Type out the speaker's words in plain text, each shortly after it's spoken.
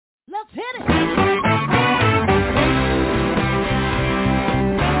let's hit it.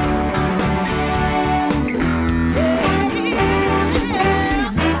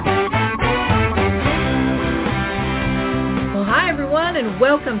 And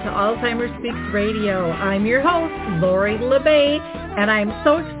welcome to Alzheimer Speaks Radio. I'm your host, Lori LeBay, and I'm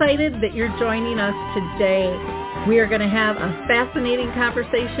so excited that you're joining us today. We are going to have a fascinating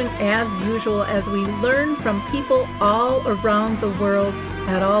conversation as usual as we learn from people all around the world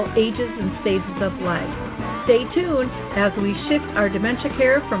at all ages and stages of life. Stay tuned as we shift our dementia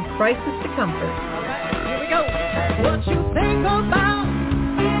care from crisis to comfort. All right, here we go. What you think about,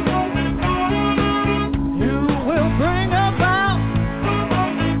 you will bring about.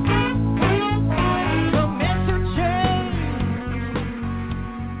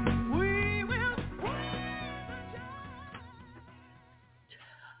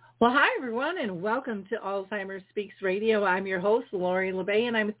 Well, hi, everyone, and welcome to Alzheimer Speaks Radio. I'm your host, Lori LeBay,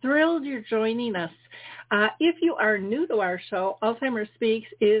 and I'm thrilled you're joining us. If you are new to our show, Alzheimer Speaks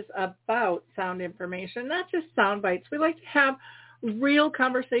is about sound information, not just sound bites. We like to have real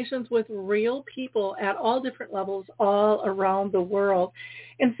conversations with real people at all different levels all around the world.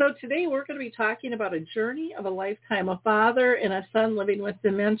 And so today we're going to be talking about a journey of a lifetime, a father and a son living with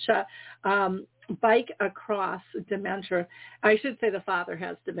dementia. Bike across dementia. I should say the father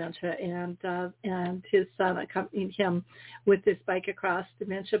has dementia, and his son accompanied him with this bike across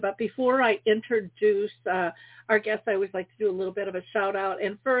dementia. But before I introduce our guest, I always like to do a little bit of a shout out.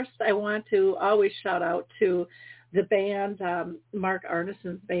 And first, I want to always shout out to the band, Mark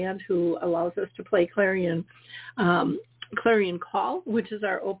Arneson's band, who allows us to play Clarion Call, which is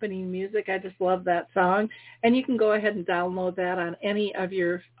our opening music. I just love that song. And you can go ahead and download that on any of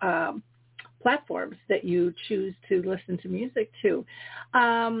your platforms that you choose to listen to music to.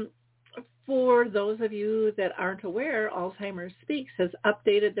 For those of you that aren't aware, Alzheimer Speaks has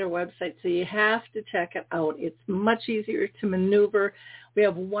updated their website, so you have to check it out. It's much easier to maneuver. We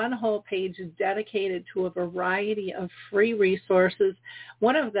have one whole page dedicated to a variety of free resources.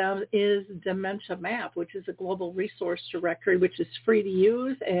 One of them is Dementia Map, which is a global resource directory, which is free to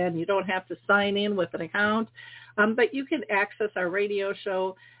use, and you don't have to sign in with an account. But you can access our radio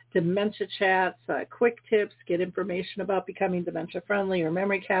show, dementia chats, quick tips, get information about becoming dementia friendly or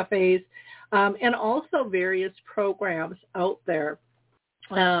memory cafes, and also various programs out there,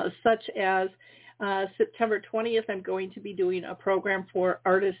 such as September 20th, I'm going to be doing a program for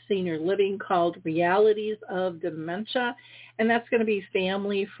Artist Senior Living called Realities of Dementia, and that's going to be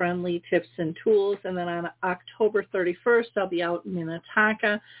family-friendly tips and tools. And then on October 31st, I'll be out in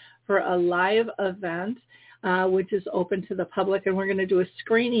Minnetonka for a live event, which is open to the public, and we're going to do a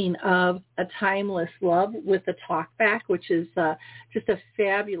screening of A Timeless Love with a Talkback, which is just a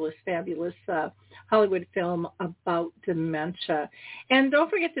fabulous, fabulous Hollywood film about dementia. And don't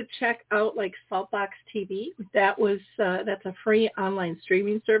forget to check out like Saltbox TV. That's a free online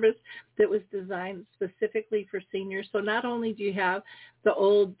streaming service that was designed specifically for seniors. So not only do you have the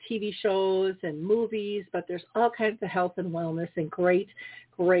old TV shows and movies, but there's all kinds of health and wellness and great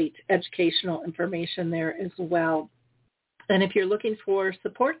educational information there as well. And if you're looking for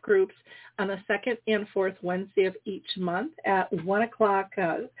support groups on the second and fourth Wednesday of each month at 1 o'clock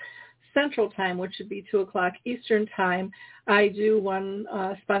Central Time, which would be 2 o'clock Eastern Time, I do one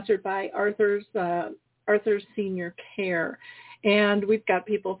sponsored by Arthur's Senior Care. And we've got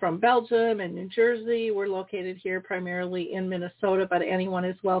people from Belgium and New Jersey. We're located here primarily in Minnesota, but anyone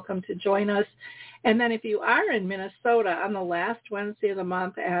is welcome to join us. And then if you are in Minnesota, on the last Wednesday of the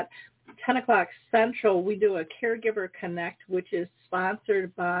month at 10 o'clock Central, we do a Caregiver Connect, which is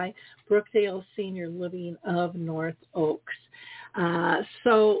sponsored by Brookdale Senior Living of North Oaks.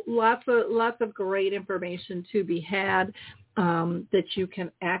 So lots of great information to be had that you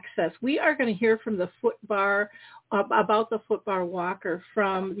can access. We are going to hear from the about the foot bar walker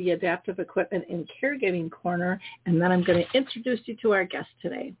from the Adaptive Equipment and Caregiving Corner, and then I'm going to introduce you to our guest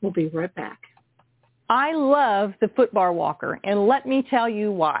today. We'll be right back. I love the foot bar walker, and let me tell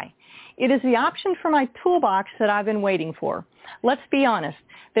you why. It is the option for my toolbox that I've been waiting for. Let's be honest.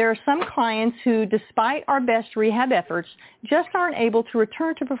 There are some clients who, despite our best rehab efforts, just aren't able to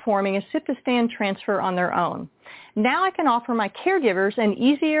return to performing a sit-to-stand transfer on their own. Now I can offer my caregivers an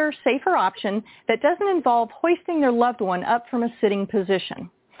easier, safer option that doesn't involve hoisting their loved one up from a sitting position.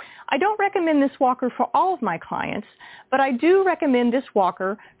 I don't recommend this walker for all of my clients, but I do recommend this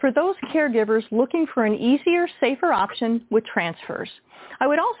walker for those caregivers looking for an easier, safer option with transfers. I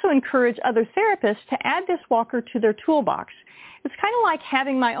would also encourage other therapists to add this walker to their toolbox. It's kind of like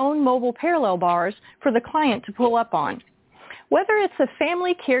having my own mobile parallel bars for the client to pull up on. Whether it's a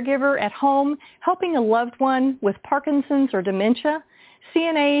family caregiver at home helping a loved one with Parkinson's or dementia,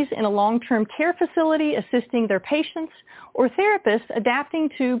 CNAs in a long-term care facility assisting their patients, or therapists adapting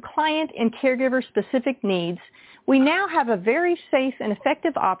to client and caregiver-specific needs, we now have a very safe and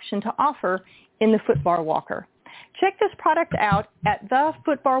effective option to offer in the Footbar Walker. Check this product out at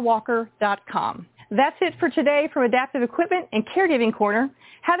thefootbarwalker.com. That's it for today from Adaptive Equipment and Caregiving Corner.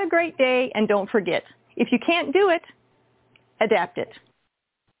 Have a great day, and don't forget, if you can't do it, adapt it.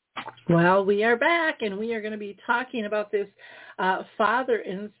 Well, we are back, and we are going to be talking about this father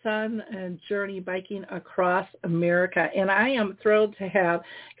and son journey biking across America. And I am thrilled to have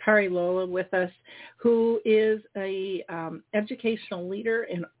Kari Lola with us, who is a educational leader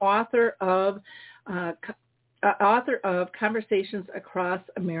and author of Conversations Across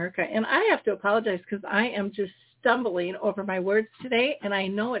America. And I have to apologize because I am just stumbling over my words today, and I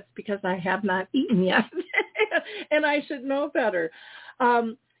know it's because I have not eaten yet, and I should know better.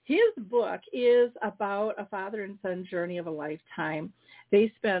 His book is about a father and son journey of a lifetime. They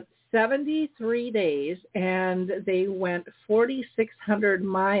spent 73 days, and they went 4,600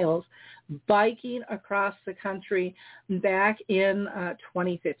 miles biking across the country back in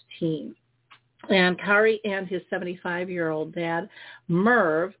 2015. And Kari and his 75-year-old dad,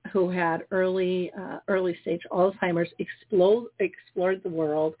 Merv, who had early stage Alzheimer's, explored the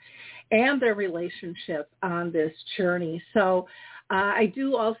world and their relationship on this journey. So I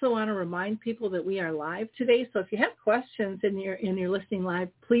do also want to remind people that we are live today. So if you have questions and you're listening live,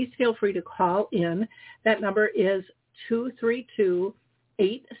 please feel free to call in. That number is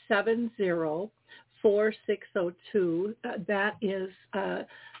 232-870-4602. That is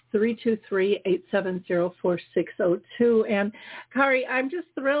 323-870-4602. And Kari, I'm just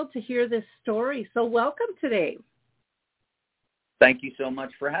thrilled to hear this story. So welcome today. Thank you so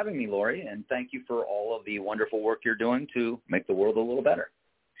much for having me, Lori, and thank you for all of the wonderful work you're doing to make the world a little better.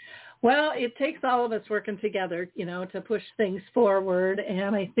 Well, it takes all of us working together, to push things forward.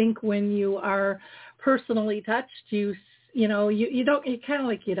 And I think when you are personally touched, you kind of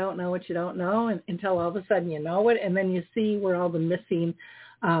like you don't know what you don't know until all of a sudden you know it, and then you see where all the missing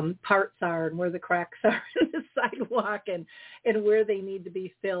parts are and where the cracks are in the sidewalk and where they need to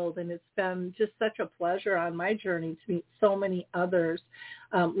be filled. And it's been just such a pleasure on my journey to meet so many others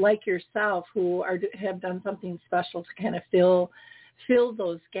like yourself who have done something special to kind of fill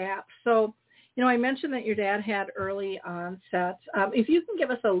those gaps. So, I mentioned that your dad had early onset. If you can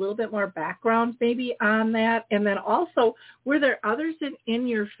give us a little bit more background maybe on that. And then also, were there others in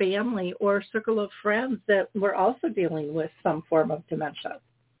your family or circle of friends that were also dealing with some form of dementia?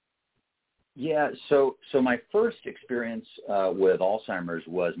 Yeah, so my first experience with Alzheimer's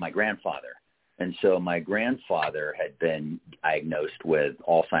was my grandfather. And so my grandfather had been diagnosed with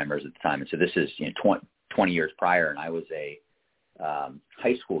Alzheimer's at the time. And so this is 20 years prior, and I was a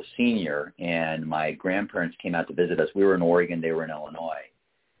high school senior, and my grandparents came out to visit us. We were in Oregon, they were in Illinois.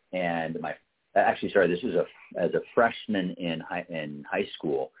 And this was as a freshman in high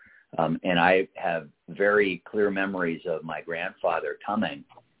school. And I have very clear memories of my grandfather coming.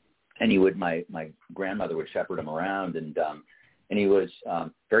 And my grandmother would shepherd him around, and he was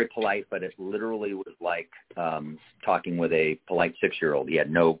very polite, but it literally was like talking with a polite 6-year-old. He had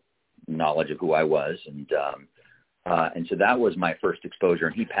no knowledge of who I was, and so that was my first exposure.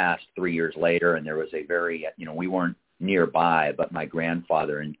 And he passed 3 years later, and there was a very, we weren't nearby, but my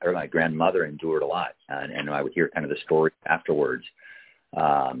grandmother endured a lot, and I would hear kind of the story afterwards,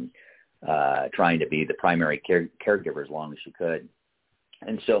 trying to be the primary caregiver as long as she could.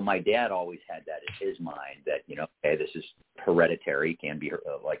 And so my dad always had that in his mind that, okay, this is hereditary, can be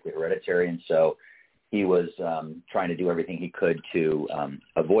likely hereditary. And so he was trying to do everything he could to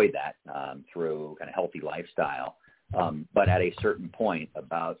avoid that through kind of healthy lifestyle. But at a certain point,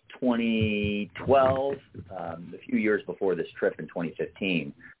 about 2012, a few years before this trip in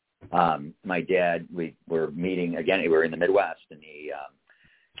 2015, my dad, we were meeting, again, we were in the Midwest, and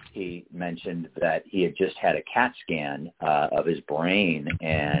he mentioned that he had just had a CAT scan of his brain,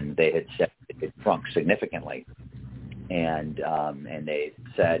 and they had said it shrunk significantly. And they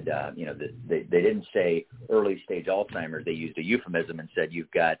said, they didn't say early stage Alzheimer's. They used a euphemism and said,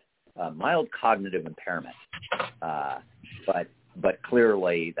 you've got mild cognitive impairment. But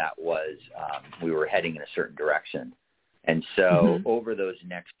clearly that was, we were heading in a certain direction. And so over those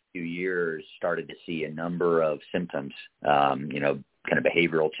next few years, started to see a number of symptoms, kind of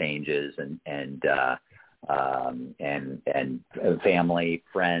behavioral changes and family,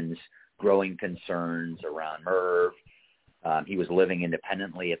 friends, growing concerns around Merv. He was living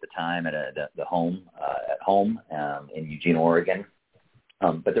independently at the time at the home in Eugene, Oregon.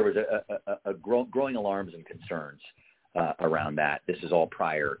 But there was a growing alarms and concerns around that. This is all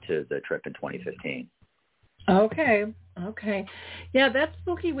prior to the trip in 2015. Okay. Okay. Yeah, that's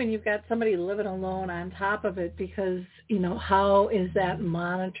spooky when you've got somebody living alone on top of it because, how is that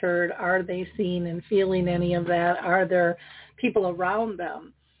monitored? Are they seeing and feeling any of that? Are there people around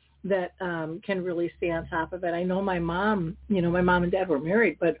them that can really stay on top of it? I know my mom, my mom and dad were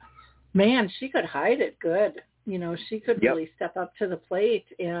married, but man, she could hide it good. She could Yep. really step up to the plate.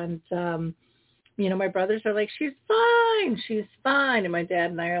 And, my brothers are like, she's fine. And my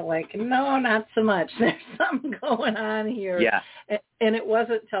dad and I are like, no, not so much. There's something going on here. Yeah. And it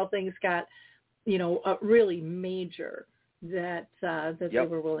wasn't until things got, really major that Yep. they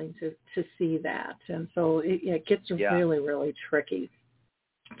were willing to see that. And so it gets really, really tricky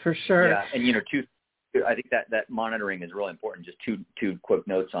for sure. Yeah. And, I think that monitoring is really important. Just two quick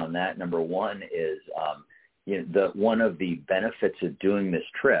notes on that. Number one is, one of the benefits of doing this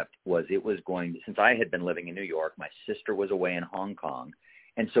trip was since I had been living in New York, my sister was away in Hong Kong.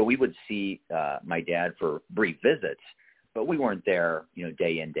 And so we would see my dad for brief visits, but we weren't there,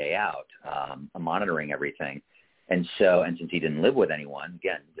 day in, day out, monitoring everything. And since he didn't live with anyone,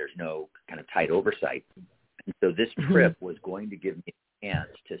 again, there's no kind of tight oversight. And so this trip was going to give me a chance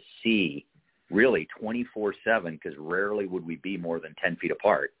to see really 24/7, because rarely would we be more than 10 feet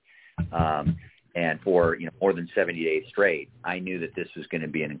apart. And for more than 70 days straight, I knew that this was going to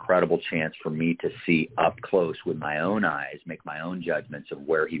be an incredible chance for me to see up close with my own eyes, make my own judgments of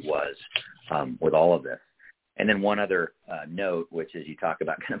where he was with all of this. And then one other note, which is you talk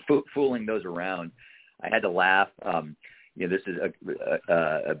about kind of fooling those around. I had to laugh. This is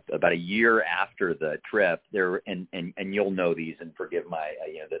about a year after the trip. There, and you'll know these, and forgive my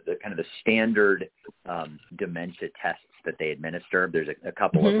the kind of the standard dementia tests that they administer. There's a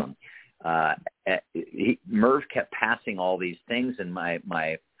couple of them. Merv kept passing all these things, and my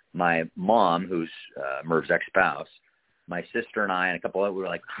mom, who's Merv's ex-spouse, my sister and I and a couple of we were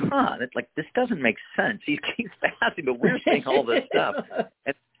like, that's like, this doesn't make sense. He keeps passing, but we're seeing all this stuff.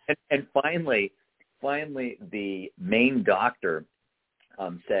 And finally, the main doctor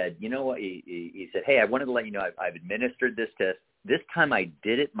said, you know what? He said, hey, I wanted to let you know I've administered this test. This time I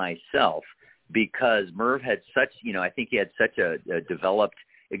did it myself because Merv had such, I think he had such a developed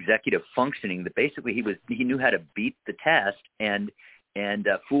executive functioning that basically he knew how to beat the test and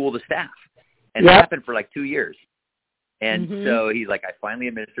fool the staff. And it happened for like 2 years. And so he's like, I finally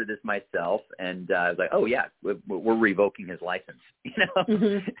administered this myself. And I was like, oh yeah, we're revoking his license,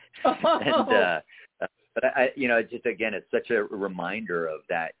 And, but I just, again, it's such a reminder of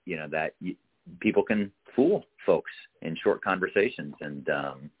that, that people can fool folks in short conversations. And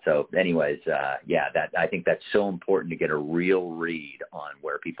so anyways, that I think that's so important to get a real read on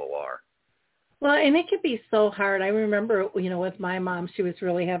where people are. Well, and it could be so hard. I remember, with my mom, she was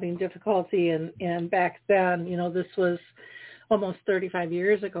really having difficulty. And back then, this was almost 35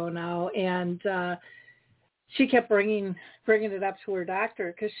 years ago now. And she kept bringing it up to her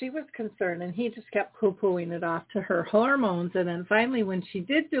doctor because she was concerned. And he just kept poo-pooing it off to her hormones. And then finally, when she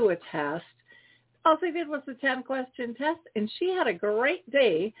did do a test, all they did was a 10-question test. And she had a great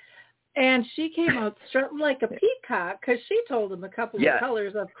day. And she came out strutting like a peacock because she told them a couple of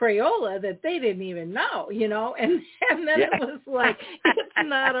colors of Crayola that they didn't even know, and then it was like, it's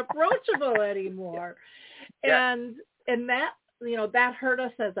not approachable anymore. And that, that hurt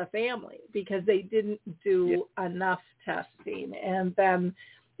us as a family because they didn't do enough testing. And then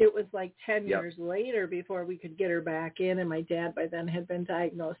it was like 10 years later before we could get her back in. And my dad by then had been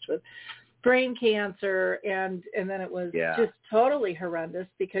diagnosed with brain cancer, and then it was just totally horrendous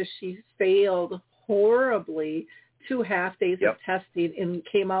because she failed horribly 2 half days of testing and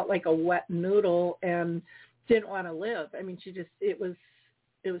came out like a wet noodle and didn't want to live. I mean, it was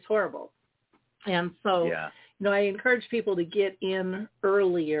horrible. And so, I encourage people to get in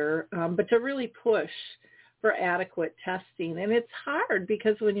earlier, but to really push for adequate testing. And it's hard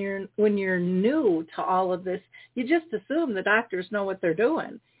because when you're new to all of this, you just assume the doctors know what they're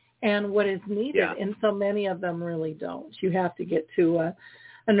doing and what is needed. And so many of them really don't. You have to get to a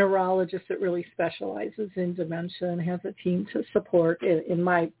neurologist that really specializes in dementia and has a team to support. In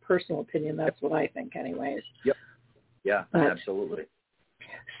my personal opinion, that's what I think anyways. Yeah, absolutely.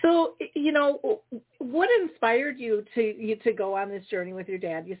 So, what inspired you to go on this journey with your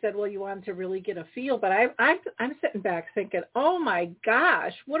dad? You said, well, you wanted to really get a feel, but I'm sitting back thinking, oh my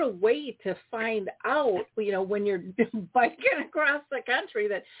gosh, what a way to find out, when you're biking across the country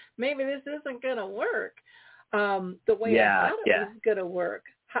that maybe this isn't going to work the way I thought it was going to work.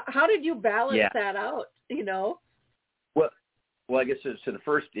 How did you balance that out? Well, I guess so.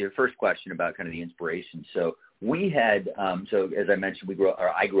 The first question about kind of the inspiration. So we had, so as I mentioned,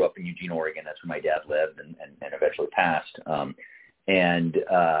 I grew up in Eugene, Oregon. That's where my dad lived and eventually passed. And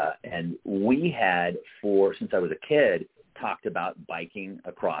we had, since I was a kid, talked about biking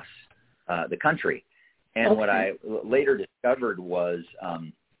across the country. And what I later discovered was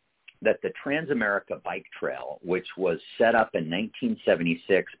that the Transamerica Bike Trail, which was set up in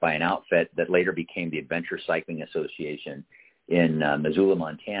 1976 by an outfit that later became the Adventure Cycling Association in Missoula,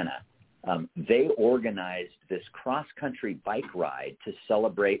 Montana, they organized this cross-country bike ride to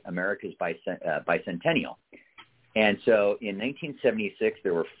celebrate America's bicentennial. And so in 1976,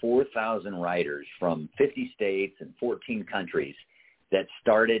 there were 4,000 riders from 50 states and 14 countries that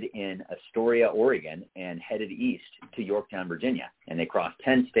started in Astoria, Oregon, and headed east to Yorktown, Virginia. And they crossed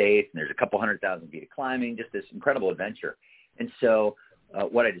 10 states, and there's a couple 100,000 feet of climbing, just this incredible adventure. And so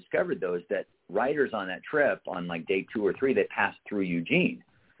what I discovered, though, is that riders on that trip, on like day 2 or 3, they passed through Eugene.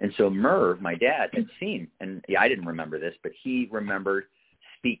 And so Merv, my dad, had seen, and I didn't remember this, but he remembered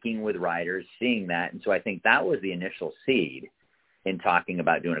speaking with riders, seeing that. And so I think that was the initial seed in talking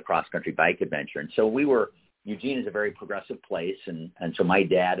about doing a cross-country bike adventure. And so Eugene is a very progressive place, and so my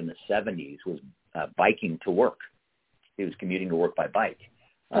dad in the 70s was biking to work. He was commuting to work by bike.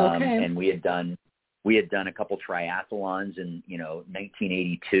 And we had done a couple triathlons in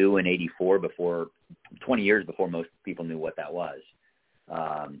 1982 and 84, 20 years before most people knew what that was.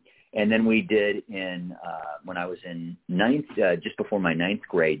 And then we did when I was in just before my 9th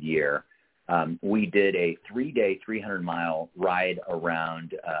grade year, we did a 3-day, 300-mile ride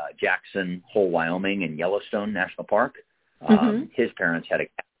around Jackson Hole, Wyoming, and Yellowstone National Park. His parents had a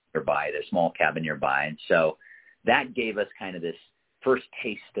cabin nearby, a small cabin nearby. And so that gave us kind of this first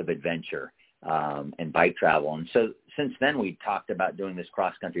taste of adventure and bike travel. And so since then, we talked about doing this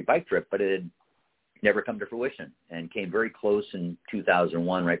cross-country bike trip, but it had never come to fruition and came very close in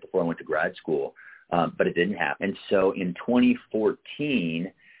 2001, right before I went to grad school, but it didn't happen. And so in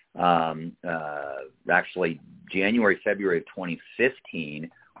 2014, actually January, February of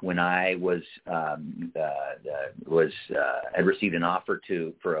 2015, when I had received an offer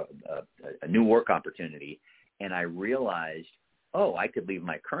for a new work opportunity, and I realized, I could leave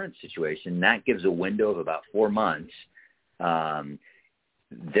my current situation. That gives a window of about 4 months.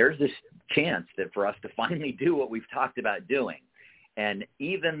 There's this chance that for us to finally do what we've talked about doing. And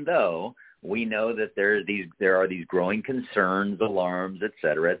even though we know that there are these growing concerns, alarms, et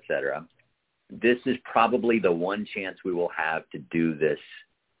cetera, this is probably the one chance we will have to do this,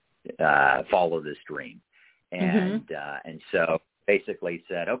 follow this dream. And so basically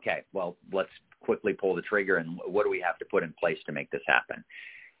said, okay, well, let's quickly pull the trigger, and what do we have to put in place to make this happen?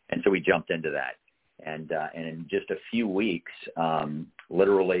 And so we jumped into that. And in just a few weeks,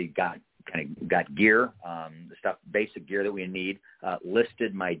 literally got gear, the basic gear that we need,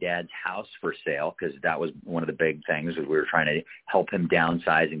 listed my dad's house for sale, because that was one of the big things. We were trying to help him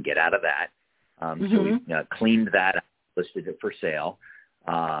downsize and get out of that. So we cleaned that up, listed it for sale.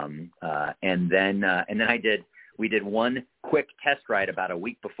 And then we did one quick test ride about a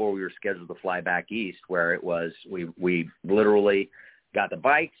week before we were scheduled to fly back east, where it was, we literally got the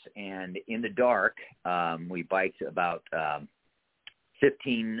bikes, and in the dark, we biked about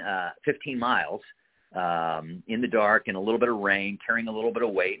 15 miles in the dark in a little bit of rain, carrying a little bit of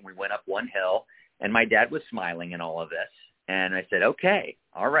weight. And we went up one hill, and my dad was smiling in all of this. And I said, okay,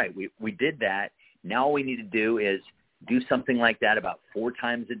 all right, we did that. Now all we need to do is do something like that about 4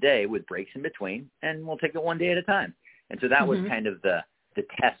 times a day with breaks in between, and we'll take it one day at a time. And so that was kind of the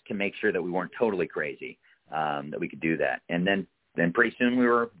test to make sure that we weren't totally crazy, that we could do that. And then pretty soon we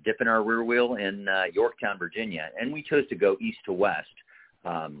were dipping our rear wheel in Yorktown, Virginia, and we chose to go east to west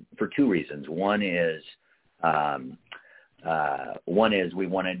for 2 reasons. One is we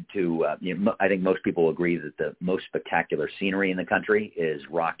wanted to. I think most people agree that the most spectacular scenery in the country is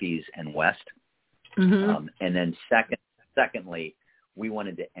Rockies and West. And then secondly, we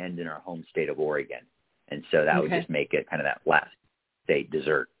wanted to end in our home state of Oregon, and so that would just make it kind of that last state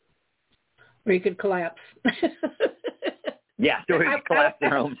dessert where you could collapse. Yeah, so we collapse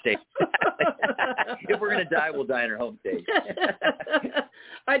in our home state. If we're going to die, we'll die in our home state.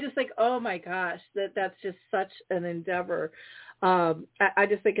 I just think, oh my gosh, that's just such an endeavor. I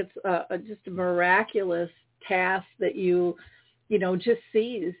just think it's just a miraculous task that you just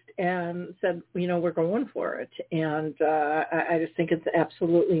seized and said, we're going for it. And I just think it's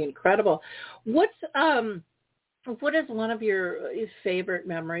absolutely incredible. What is one of your favorite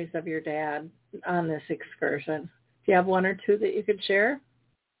memories of your dad on this excursion? Do you have 1 or 2 that you could share?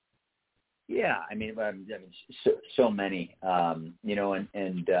 Yeah, I mean, so many, I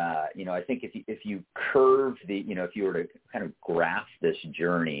think if you curve if you were to kind of graph this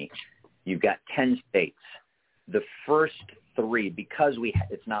journey, you've got 10 states. The first 3, because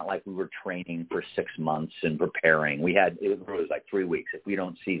it's not like we were training for 6 months and preparing. It was like 3 weeks. If we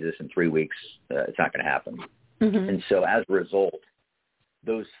don't see this in 3 weeks, it's not going to happen. Mm-hmm. And so as a result,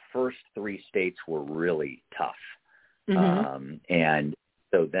 those first 3 states were really tough. Mm-hmm. And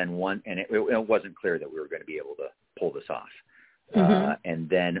so then it wasn't clear that we were going to be able to pull this off. Mm-hmm. And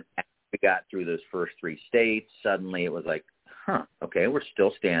then as we got through those first 3 states, suddenly it was like, okay, we're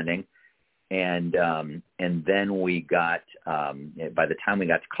still standing. And then we got, by the time we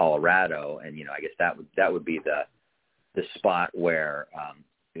got to Colorado, and, I guess that would be the spot where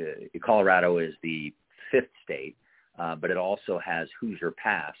Colorado is the 5th state, but it also has Hoosier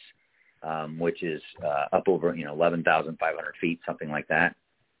Pass, which is up over 11,500 feet, something like that,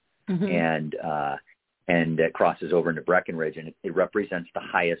 and it crosses over into Breckenridge, and it represents the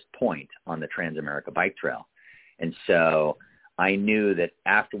highest point on the Trans-America Bike Trail. And so I knew that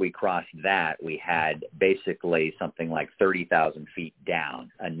after we crossed that, we had basically something like 30,000 feet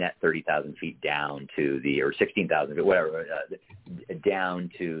down, a net 30,000 feet down to or 16,000 feet, whatever, down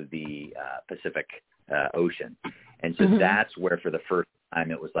to the Pacific Ocean. And so that's where for the first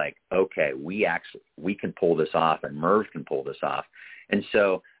time it was like, okay, we can pull this off, and Merv can pull this off. And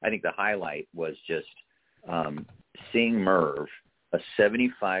so I think the highlight was just seeing Merv, a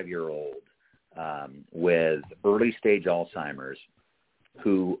 75-year-old with early stage Alzheimer's,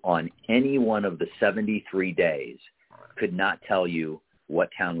 who on any one of the 73 days could not tell you what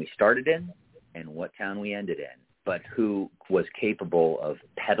town we started in and what town we ended in, but who was capable of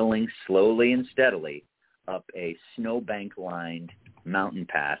pedaling slowly and steadily up a snowbank-lined mountain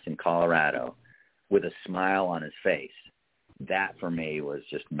pass in Colorado with a smile on his face. That for me was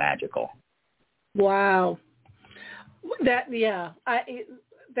just magical. Wow. That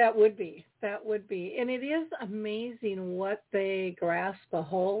would be. And it is amazing what they grasp a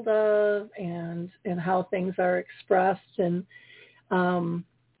hold of and how things are expressed. And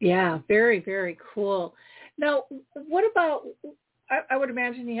very, very cool. Now, what about, I would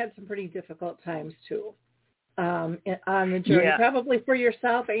imagine you had some pretty difficult times too on the journey, probably for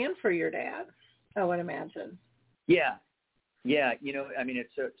yourself and for your dad, I would imagine. Yeah. There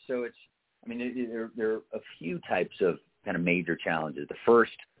are a few types of kind of major challenges. The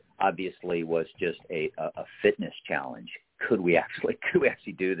first, obviously, was just a fitness challenge. Could we actually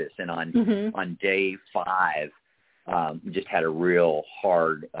do this? And on day 5, we just had a real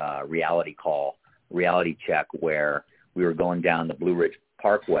hard reality check where we were going down the Blue Ridge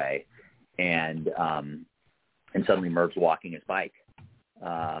Parkway, and suddenly Merv's walking his bike.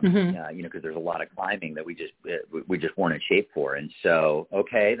 Because there's a lot of climbing that we just weren't in shape for. And so,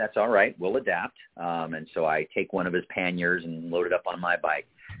 okay, that's all right. We'll adapt. And so I take one of his panniers and load it up on my bike.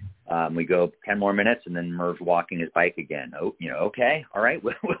 We go 10 more minutes, and then Merv's walking his bike again. Okay, all right,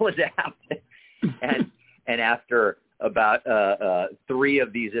 we'll adapt. And after about 3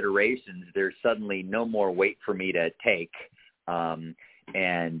 of these iterations, there's suddenly no more weight for me to take.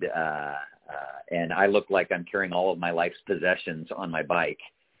 And I look like I'm carrying all of my life's possessions on my bike.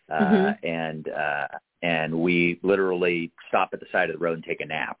 And we literally stop at the side of the road and take a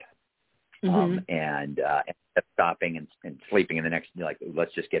nap. And stopping and sleeping in the next,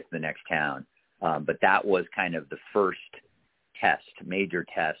 let's just get to the next town. But that was kind of the first major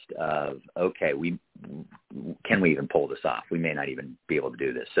test of, okay, can we even pull this off? We may not even be able to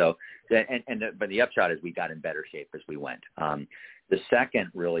do this. So, but the upshot is we got in better shape as we went. The second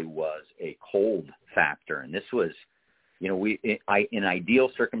really was a cold factor. And this was, in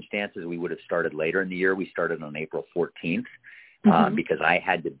ideal circumstances, we would have started later in the year. We started on April 14th because I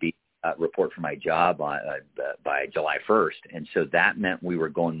had to report for my job by July 1st. And so that meant we were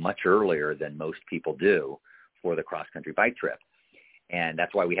going much earlier than most people do for the cross-country bike trip. And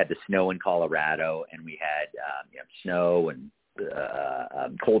that's why we had the snow in Colorado, and we had snow and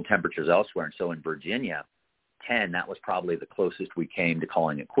cold temperatures elsewhere. And so in Virginia, 10, that was probably the closest we came to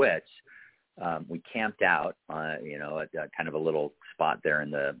calling it quits. We camped out, at kind of a little spot there in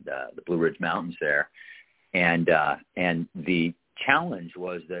the Blue Ridge Mountains there. And the challenge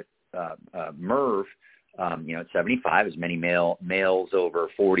was that Merv, at 75, as many males over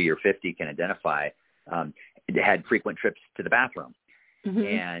 40 or 50 can identify, had frequent trips to the bathroom.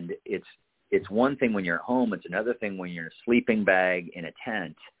 And it's one thing when you're at home. It's another thing when you're in a sleeping bag in a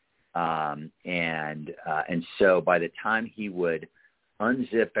tent. And so by the time he would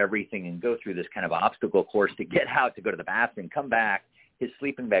unzip everything and go through this kind of obstacle course to get out to go to the bathroom, come back, his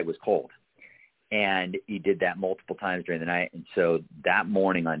sleeping bag was cold. And he did that multiple times during the night. And so that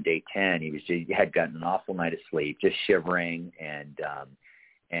morning on day 10, he had gotten an awful night of sleep, just shivering.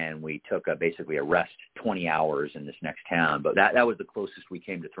 and we took basically a rest 20 hours in this next town. But that was the closest we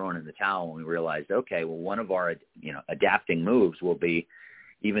came to throwing in the towel when we realized, okay, well, one of our adapting moves will be,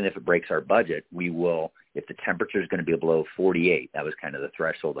 even if it breaks our budget, we will, if the temperature is going to be below 48, that was kind of the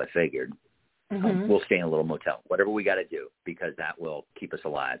threshold I figured, we'll stay in a little motel, whatever we got to do, because that will keep us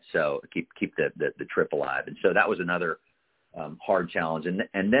alive. So keep the trip alive. And so that was another hard challenge.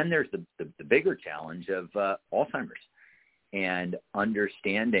 And then there's the bigger challenge of Alzheimer's, and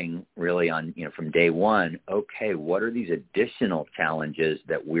understanding really on, from day one, okay, what are these additional challenges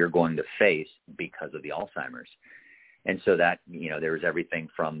that we're going to face because of the Alzheimer's? And so that, there was everything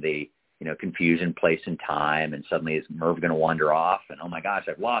from the, confusion, place and time, and suddenly is Merv going to wander off? And, oh my gosh,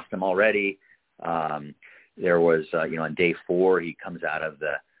 I've lost him already. There was, on day 4, he comes out of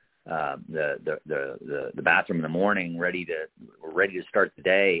the bathroom in the morning, ready to start the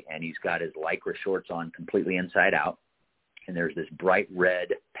day, and he's got his Lycra shorts on completely inside out, and there's this bright red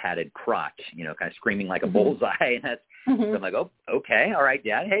padded crotch, kind of screaming like a bullseye, and that's, so I'm like, oh, okay, all right,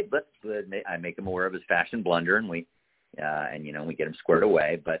 Dad, hey, I make him aware of his fashion blunder, and we get him squared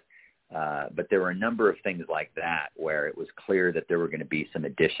away, but there were a number of things like that where it was clear that there were going to be some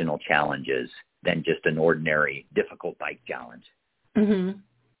additional challenges than just an ordinary difficult bike challenge. Mm-hmm.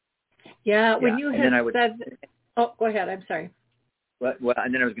 Yeah, when you had said, oh, go ahead. I'm sorry. Well,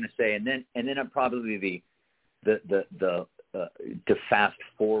 and then I was going to say, and then I'm probably to fast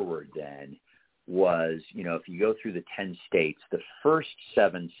forward then was, if you go through the 10 states, the first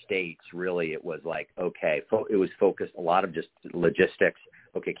 7 states, really, it was like, okay, it was focused a lot of just logistics.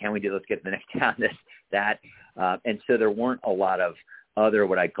 Okay, can we do, let's get to the next town, this, that. And so there weren't a lot of other,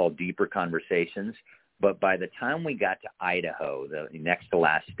 what I'd call deeper conversations. But by the time we got to Idaho, the next to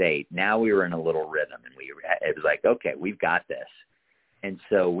last state, now we were in a little rhythm, and it was like, okay, we've got this. And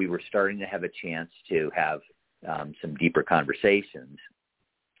so we were starting to have a chance to have some deeper conversations.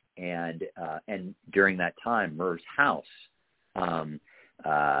 And during that time, Merv's house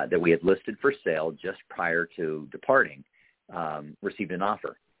that we had listed for sale just prior to departing received an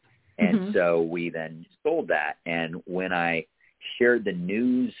offer. And so we then sold that. And when I shared the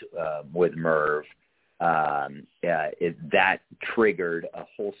news with Merv, that triggered a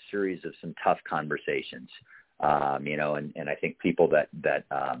whole series of some tough conversations, and I think people that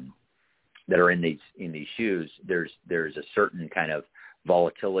are in these shoes, there's a certain kind of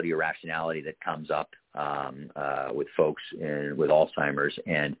volatility or rationality that comes up with folks with Alzheimer's.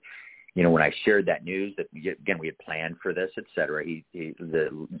 And, when I shared that news that, again, we had planned for this, et cetera,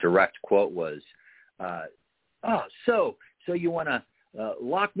 the direct quote was, so you want to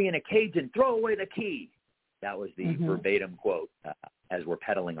lock me in a cage and throw away the key? That was the verbatim quote as we're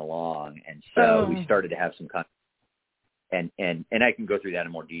pedaling along. And so we started to have some and I can go through that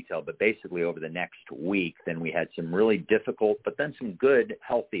in more detail, but basically over the next week, then we had some really difficult, but then some good,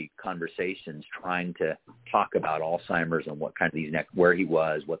 healthy conversations trying to talk about Alzheimer's and what kind of where he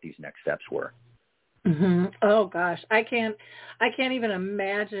was, what these next steps were. Mm-hmm. Oh gosh, I can't even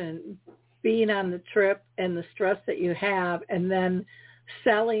imagine being on the trip and the stress that you have, and then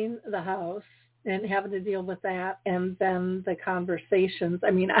selling the house and having to deal with that, and then the conversations.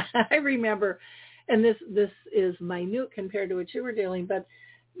 I mean, I remember, and this is minute compared to what you were dealing, but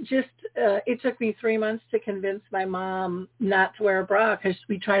just it took me 3 months to convince my mom not to wear a bra, because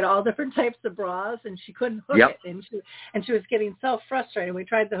we tried all different types of bras and she couldn't hook it, and she was getting so frustrated. We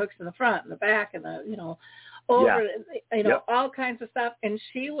tried the hooks in the front and the back and the over all kinds of stuff, and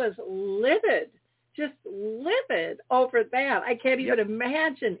she was livid, just livid over that. I can't even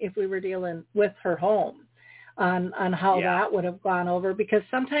imagine if we were dealing with her home on how that would have gone over, because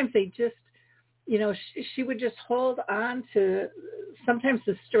sometimes they just, she would just hold on to sometimes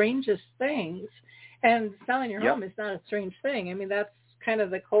the strangest things, and selling your home is not a strange thing. I mean, that's kind of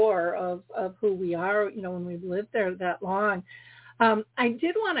the core of who we are, when we've lived there that long. I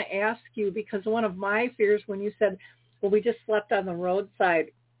did want to ask you, because one of my fears when you said, well, we just slept on the roadside,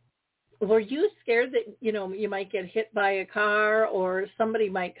 were you scared that, you might get hit by a car, or somebody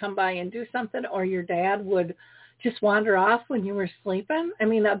might come by and do something, or your dad would just wander off when you were sleeping? I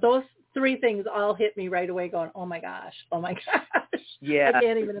mean, those 3 things all hit me right away going, oh my gosh. Yeah. I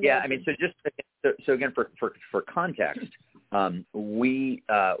can't even imagine. Yeah. I mean, so again, for context, our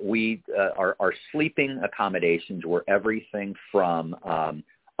sleeping accommodations were everything from,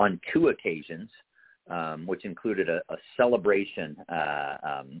 on 2 occasions, which included a celebration,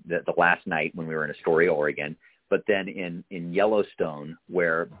 the last night when we were in Astoria, Oregon, but then in Yellowstone,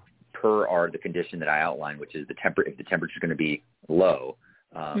 where per the condition that I outlined, which is if the temperature is going to be low,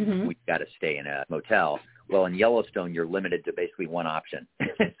 we've got to stay in a motel. Well, in Yellowstone, you're limited to basically one option.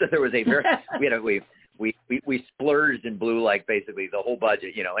 So there was we splurged and blew like basically the whole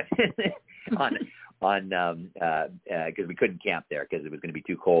budget, on because we couldn't camp there because it was going to be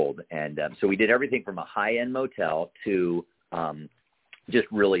too cold. And so we did everything from a high-end motel to just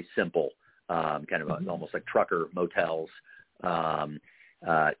really simple, kind of almost like trucker motels,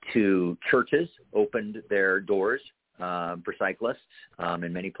 to churches opened their doors for cyclists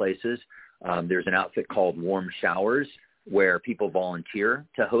in many places. There's an outfit called Warm Showers where people volunteer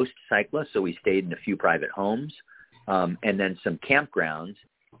to host cyclists. So we stayed in a few private homes and then some campgrounds.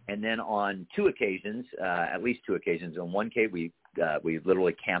 And then on two occasions, at least two occasions, on one case we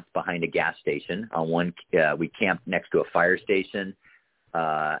literally camped behind a gas station. On one, we camped next to a fire station.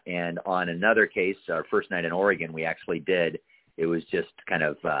 And on another case, our first night in Oregon, we actually did. It was just kind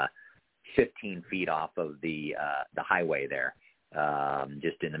of 15 feet off of the highway there,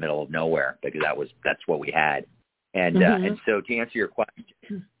 just in the middle of nowhere, because that's what we had. And and so to answer your question,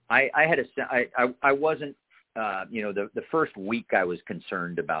 I wasn't. The first week I was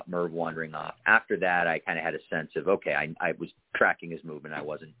concerned about Merv wandering off. After that, I kind of had a sense of, okay, I was tracking his movement. I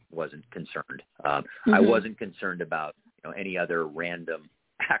wasn't concerned. I wasn't concerned about any other random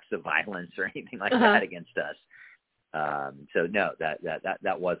acts of violence or anything like that against us. So no,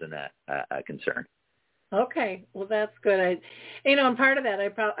 that wasn't a concern. Okay, well that's good. And part of that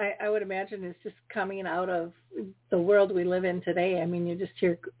I would imagine is just coming out of the world we live in today. I mean, you just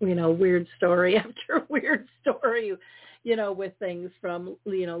hear weird story after weird story, with things from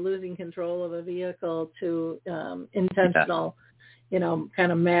losing control of a vehicle to intentional,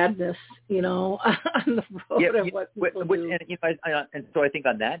 kind of madness, on the road of what people do. And so I think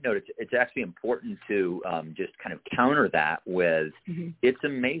on that note, it's actually important to just kind of counter that with, it's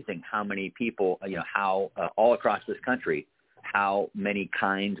amazing how many people, how all across this country, how many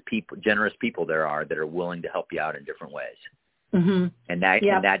kind people, generous people there are that are willing to help you out in different ways. And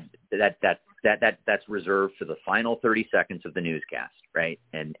that's reserved for the final 30 seconds of the newscast, right?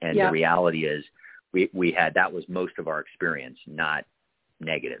 And the reality is, we had, that was most of our experience, not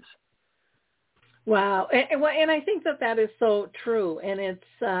negatives. Wow. And I think that is so true. And it's,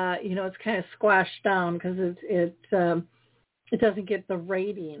 it's kind of squashed down because it doesn't get the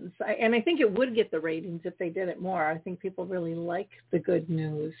ratings. And I think it would get the ratings if they did it more. I think people really like the good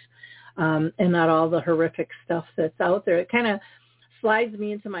news and not all the horrific stuff that's out there. It kind of slides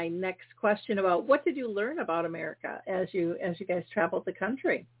me into my next question about what did you learn about America as you guys traveled the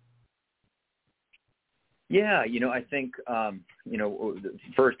country? Yeah, I think, the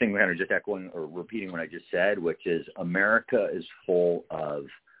first thing, kind of just echoing or repeating what I just said, which is America is full of,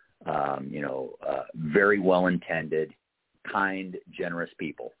 very well-intended, kind, generous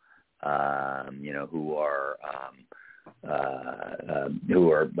people, who are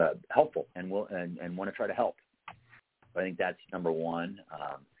helpful and want to try to help. I think that's number one.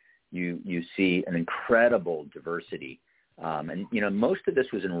 You see an incredible diversity. And most of this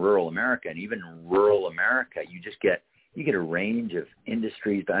was in rural America, and even in rural America, you get a range of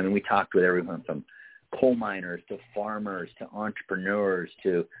industries. I mean, we talked with everyone from coal miners to farmers to entrepreneurs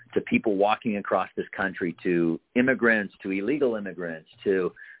to people walking across this country to immigrants to illegal immigrants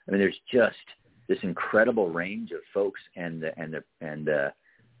there's just this incredible range of folks and the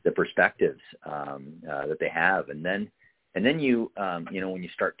perspectives that they have, and then you when you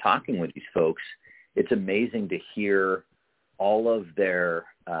start talking with these folks, it's amazing to hear all of their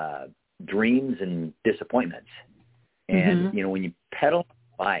dreams and disappointments. And, when you pedal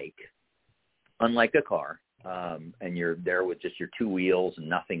a bike, unlike a car, and you're there with just your two wheels and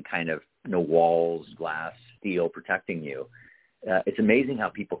nothing, kind of no walls, glass, steel protecting you, it's amazing how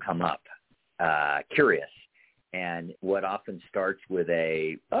people come up curious. And what often starts with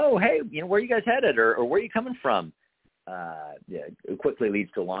oh, hey, where are you guys headed? Or where are you coming from? It quickly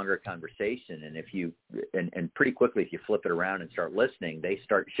leads to a longer conversation, and if you and pretty quickly, if you flip it around and start listening, they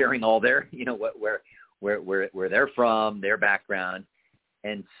start sharing all their where they're from, their background,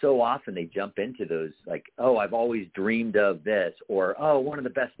 and so often they jump into those like, oh, I've always dreamed of this, or oh, one of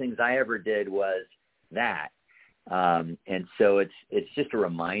the best things I ever did was that, and so it's just a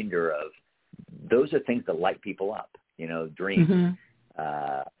reminder of those are things that light people up, dreams.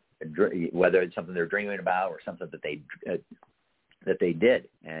 Whether it's something they're dreaming about or something that they did,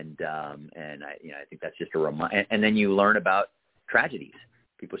 and I think that's just a reminder. And then you learn about tragedies.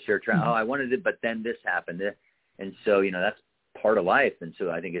 People share, oh, I wanted it, but then this happened, and so that's part of life. And so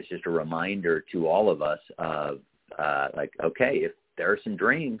I think it's just a reminder to all of us of okay, if there are some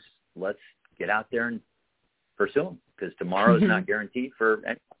dreams, let's get out there and pursue them, because tomorrow is not guaranteed for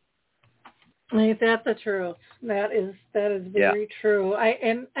anyone. Ain't that the truth? That is very true. I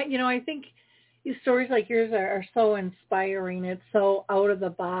think, these stories like yours are so inspiring. It's so out of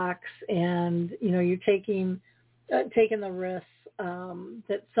the box, and you're taking the risks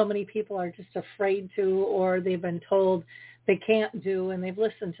that so many people are just afraid to, or they've been told they can't do, and they've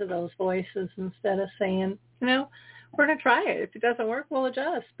listened to those voices instead of saying, we're going to try it. If it doesn't work, we'll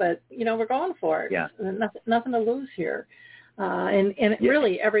adjust. But we're going for it. Yeah. Nothing to lose here, and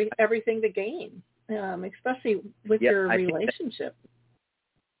really everything to gain, especially with your relationship.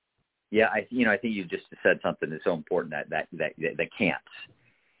 I think you just said something that's so important, that can'ts.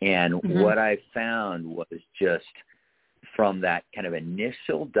 And what I found was just from that kind of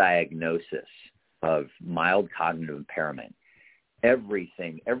initial diagnosis of mild cognitive impairment,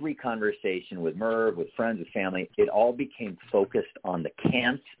 every conversation with Merv, with friends, with family, it all became focused on the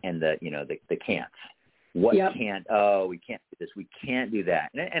can'ts and the can'ts. What can't, we can't do this, we can't do that.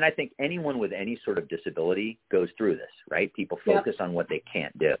 And I think anyone with any sort of disability goes through this, right? People focus on what they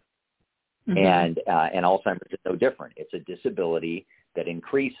can't do. And Alzheimer's is no different. It's a disability that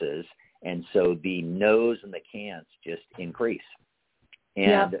increases, and so the no's and the can'ts just increase.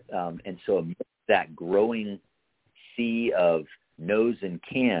 And so amidst that growing sea of no's and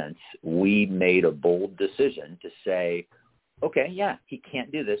can'ts, we made a bold decision to say, okay, he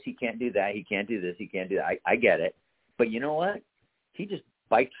can't do this, he can't do that, he can't do this, he can't do that. I get it. But you know what? He just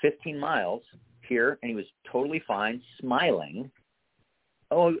biked 15 miles here, and he was totally fine, smiling.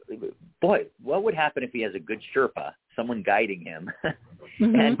 Oh, boy, what would happen if he has a good Sherpa, someone guiding him?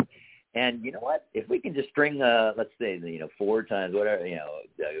 And you know what? If we can just string, let's say, 4 times, whatever,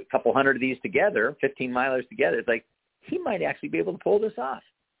 a couple hundred of these together, 15 milers together, it's like he might actually be able to pull this off,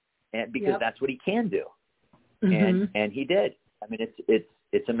 and because that's what he can do. And he did. I mean,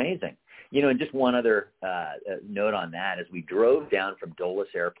 it's amazing. And just one other note on that, as we drove down from Dulles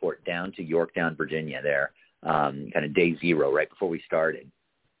Airport down to Yorktown, Virginia, there, kind of day 0, right before we started.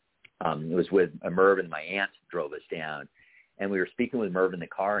 It was with Merv, and my aunt drove us down, and we were speaking with Merv in the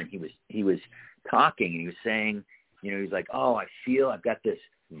car, and he was talking, and he was saying, he's like, oh, I feel I've got this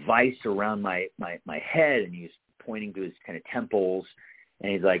vice around my head, and he was pointing to his kind of temples,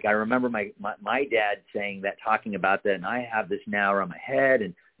 and he's like, I remember my dad saying that, talking about that, and I have this now around my head,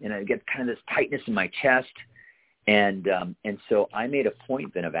 and I get kind of this tightness in my chest, and so I made a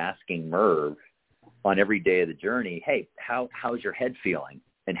point then of asking Merv on every day of the journey, hey, how's your head feeling?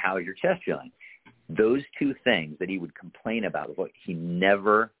 And how is your chest feeling? Those two things that he would complain about, he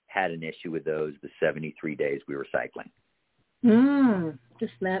never had an issue with those the 73 days we were cycling.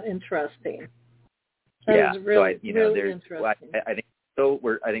 Just that interesting. That is really, really interesting. I think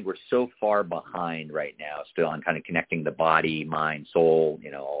we're so far behind right now still on kind of connecting the body, mind, soul,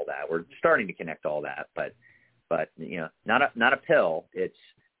 all that. We're starting to connect all that, but not a pill. It's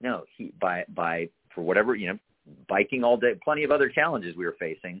by for whatever, biking all day, plenty of other challenges we were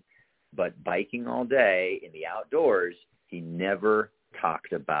facing, but biking all day in the outdoors, he never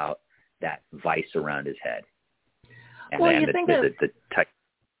talked about that vice around his head. And you think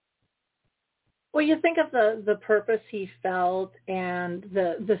of the purpose he felt and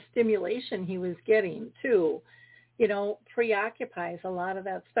the stimulation he was getting too, preoccupies a lot of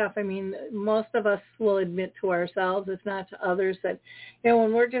that stuff. I mean, most of us will admit to ourselves, if not to others, that,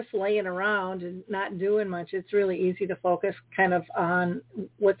 when we're just laying around and not doing much, it's really easy to focus kind of on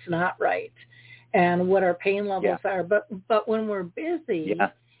what's not right and what our pain levels are. But when we're busy,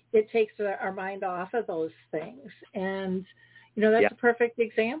 it takes our mind off of those things. And, that's a perfect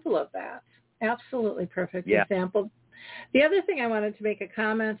example of that. Absolutely perfect example. The other thing I wanted to make a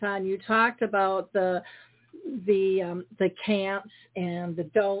comment on, you talked about the can'ts and the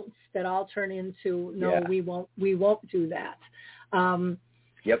don'ts that all turn into we won't do that. And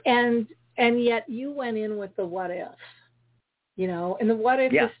yet you went in with the what if, and the what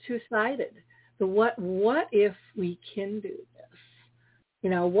if is two-sided. The what if we can do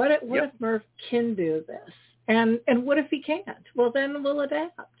this? What if Merv can do this? And what if he can't? Well, then we'll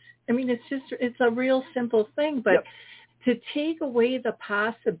adapt. I mean, it's a real simple thing, but to take away the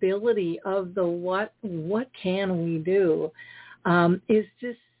possibility of the what can we do is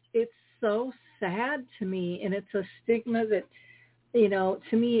just, it's so sad to me. And it's a stigma that,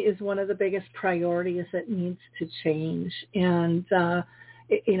 to me is one of the biggest priorities that needs to change. And,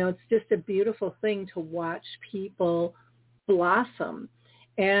 it's just a beautiful thing to watch people blossom.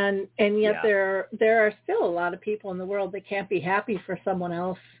 And yet there are still a lot of people in the world that can't be happy for someone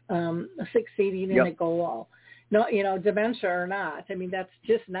else succeeding in a goal. No, dementia or not. I mean, that's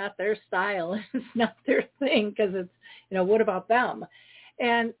just not their style. It's not their thing because it's, what about them?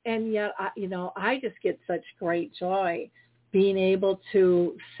 And yet, I just get such great joy being able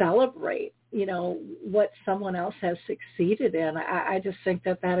to celebrate what someone else has succeeded in. I just think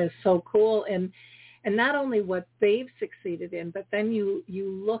that is so cool. And not only what they've succeeded in, but then you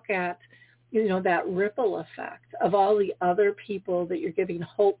look at, that ripple effect of all the other people that you're giving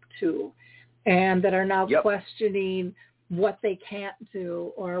hope to and that are now questioning what they can't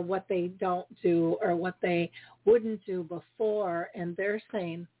do or what they don't do or what they wouldn't do before. And they're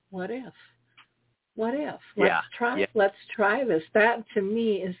saying, what if? Let's try this. That to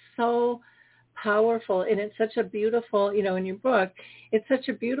me is so powerful. And it's such a beautiful, in your book, it's such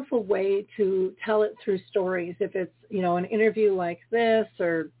a beautiful way to tell it through stories. If it's, an interview like this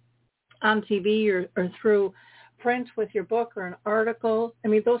or on TV or through print with your book or an article. I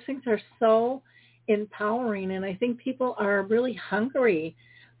mean, those things are so empowering. And I think people are really hungry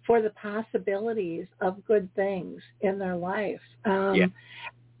for the possibilities of good things in their life. And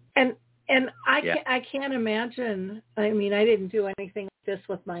I can't imagine, I mean, I didn't do anything like this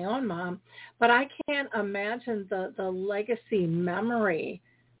with my own mom, but I can't imagine the legacy memory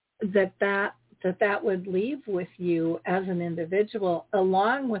that would leave with you as an individual,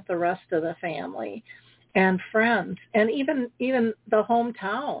 along with the rest of the family and friends, and even the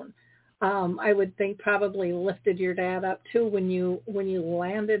hometown. I would think probably lifted your dad up too when you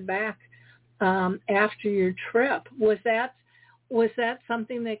landed back after your trip. Was that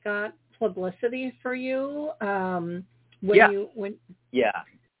something that got publicity for you? Cool.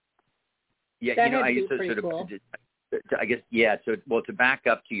 I guess, yeah. So, to back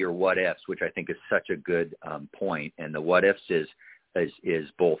up to your what ifs, which I think is such a good point, and the what ifs is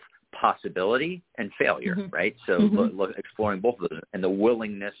both possibility and failure, right? So, exploring both of those and the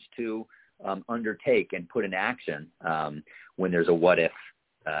willingness to undertake and put in action when there's a what if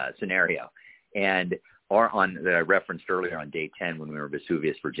scenario. And that I referenced earlier on day 10 when we were in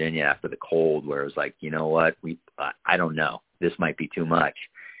Vesuvius, Virginia, after the cold, where it was like, you know what, I don't know, this might be too much.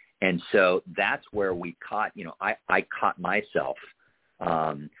 And so that's where we caught, I caught myself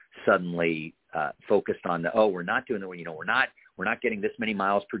suddenly focused on we're not doing we're not getting this many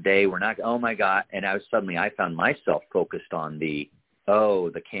miles per day. We're not, oh my God. And I found myself focused on the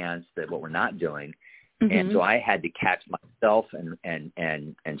can'ts, what we're not doing. And so I had to catch myself and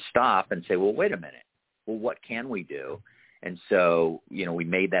stop and say, well, wait a minute. Well, what can we do? And so, we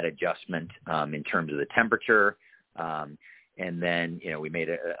made that adjustment in terms of the temperature. And then, we made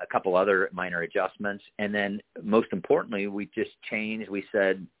a couple other minor adjustments. And then most importantly, we just changed. We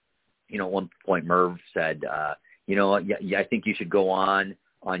said, at one point Merv said, I think you should go on,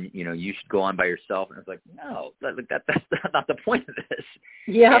 you should go on by yourself. And I was like, no, that's not the point of this.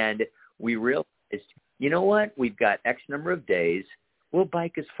 Yeah. And we realized, you know what? We've got X number of days. We'll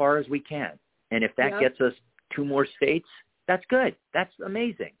bike as far as we can. And if that gets us 2 more states, that's good. That's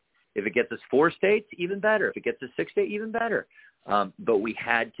amazing. If it gets us 4 states, even better. If it gets us 6 states, even better. But we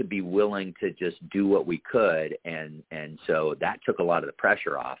had to be willing to just do what we could. And so that took a lot of the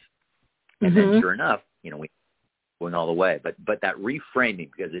pressure off. And then sure enough, we went all the way. But that reframing,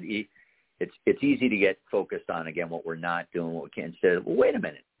 because it's easy to get focused on, again, what we're not doing, what we can't. Instead of, well, wait a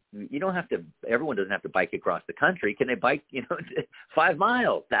minute. You don't have to, everyone doesn't have to bike across the country. Can they bike, 5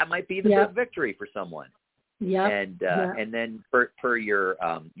 miles? That might be the big victory for someone. Yeah. And then per your,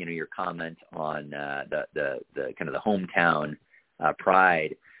 your comment on the kind of the hometown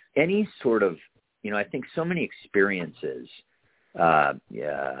pride, any sort of, I think so many experiences,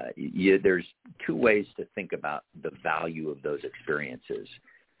 there's 2 ways to think about the value of those experiences.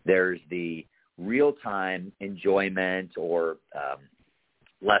 There's the real-time enjoyment or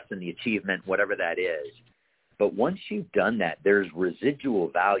lesson, the achievement, whatever that is. But once you've done that, there's residual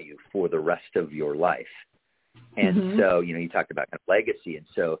value for the rest of your life. And so, you talked about kind of legacy. And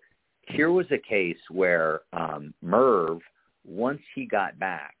so here was a case where Merv, once he got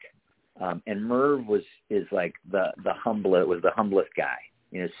back, and Merv is like the humblest guy,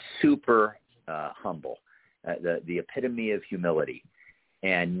 super humble, the epitome of humility,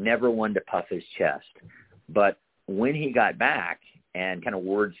 and never one to puff his chest. But when he got back, and kind of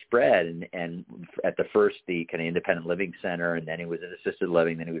word spread, and at the first, the kind of independent living center, and then he was in assisted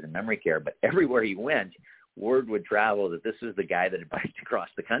living, then he was in memory care. But everywhere he went, word would travel that this was the guy that had biked across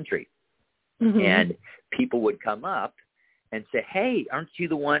the country. And people would come up and say, hey, aren't you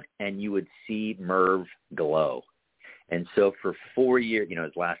the one? And you would see Merv glow. And so for 4 years,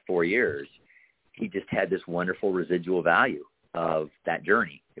 his last 4 years, he just had this wonderful residual value of that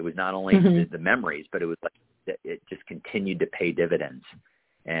journey. It was not only the memories, but it was like, it just continued to pay dividends.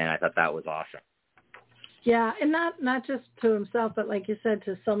 And I thought that was awesome. Yeah, and not just to himself, but like you said,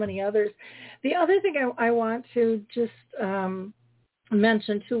 to so many others. The other thing I want to just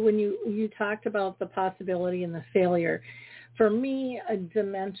mention, too, when you talked about the possibility and the failure, For me,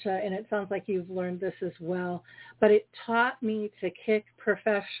 dementia, and it sounds like you've learned this as well, but it taught me to kick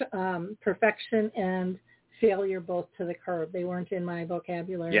perfection and failure both to the curb. They weren't in my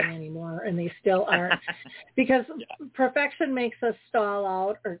vocabulary anymore, and they still aren't. Because perfection makes us stall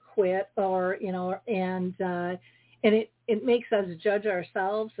out or quit, or, and it makes us judge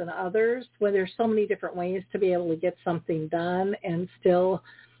ourselves and others when there's so many different ways to be able to get something done and still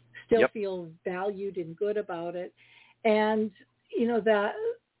feel valued and good about it. And,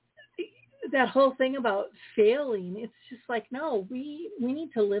 that whole thing about failing, it's just like, no, we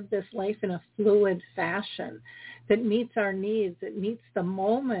need to live this life in a fluid fashion that meets our needs, that meets the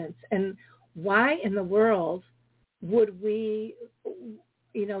moments. And why in the world would we,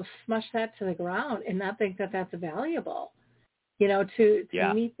 smush that to the ground and not think that that's valuable, to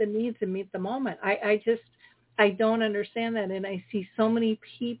meet the needs and meet the moment? I don't understand that. And I see so many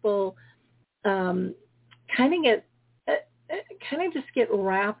people kind of just get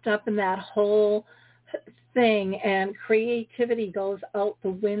wrapped up in that whole thing, and creativity goes out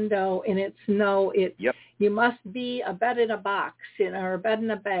the window, and you must be a bed in a box, or a bed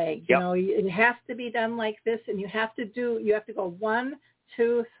in a bag. It has to be done like this, and you have to go 1,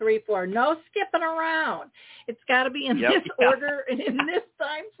 2, 3, 4. No skipping around. It's got to be in this order and in this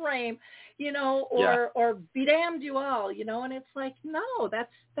time frame, or be damned you all, and it's like, no,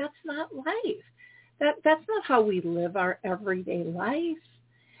 that's not life. That's not how we live our everyday life.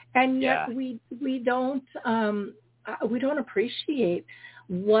 And yet we don't appreciate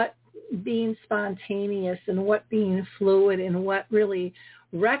what being spontaneous and what being fluid and what really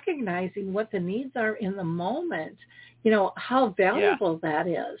recognizing what the needs are in the moment, how valuable that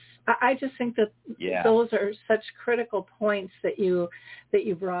is. I just think that those are such critical points that you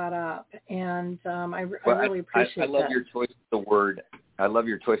brought up, and I really appreciate that. I love your choice of the word. I love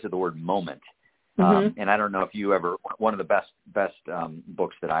your choice of the word moment. And I don't know if you ever, one of the best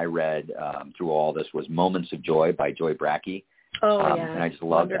books that I read through all this was Moments of Joy by Joy Brackey. And I just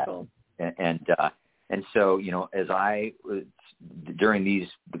love that. And so, as during these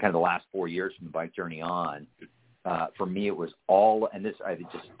kind of the last 4 years from the bike journey on, for me it was all, and this I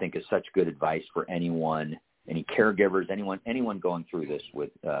just think is such good advice for anyone, any caregivers, anyone going through this with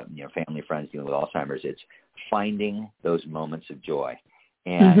family, friends dealing with Alzheimer's. It's finding those moments of joy.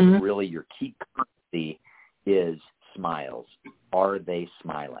 And really your key currency is smiles. Are they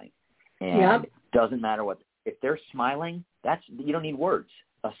smiling? And it doesn't matter if they're smiling, you don't need words.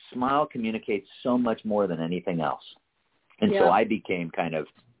 A smile communicates so much more than anything else. And so I became kind of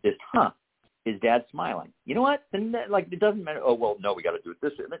just, is Dad smiling? You know what? Then it doesn't matter. Oh, well, no, we got to do it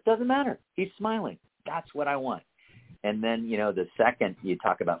this way. It doesn't matter. He's smiling. That's what I want. And then, the second you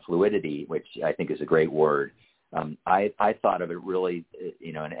talk about fluidity, which I think is a great word, I thought of it really,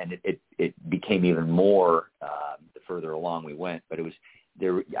 and it became even more the further along we went. But it was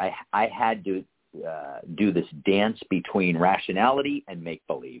there. I had to do this dance between rationality and make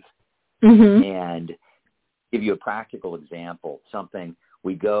believe, and give you a practical example.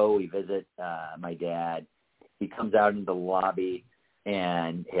 We visit my dad. He comes out into the lobby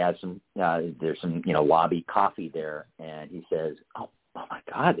and he has there's some lobby coffee there, and he says, "Oh my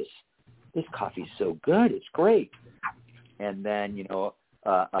God, this coffee's so good. It's great." And then,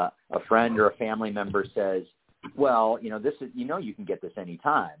 a friend or a family member says, "Well, this is, you can get this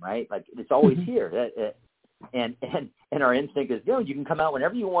anytime, right? Like it's always here." And our instinct is, you can come out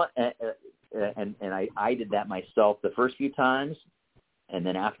whenever you want. And I did that myself the first few times. And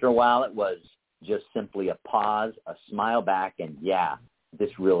then after a while, it was just simply a pause, a smile back, and this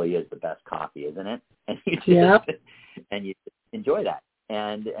really is the best coffee, isn't it? And you enjoy that.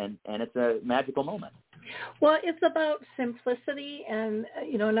 And it's a magical moment. Well, it's about simplicity. And,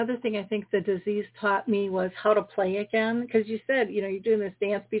 another thing I think the disease taught me was how to play again. Because you said, you're doing this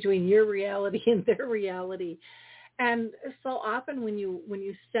dance between your reality and their reality. And so often when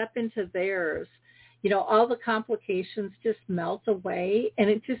you step into theirs, all the complications just melt away. And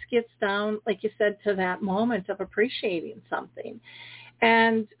it just gets down, like you said, to that moment of appreciating something.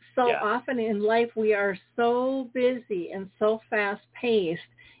 And so often in life, we are so busy and so fast-paced.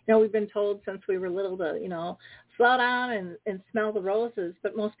 We've been told since we were little to, slow down and smell the roses,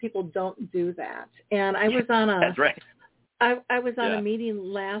 but most people don't do that. And I was on That's right. I was on a meeting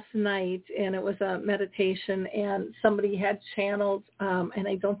last night, and it was a meditation, and somebody had channeled, and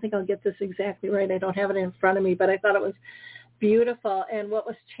I don't think I'll get this exactly right. I don't have it in front of me, but I thought it was beautiful. And what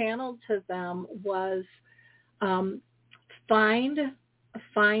was channeled to them was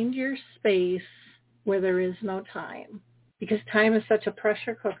find your space where there is no time, because time is such a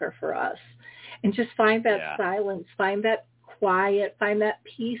pressure cooker for us. And just find that silence, find that quiet, find that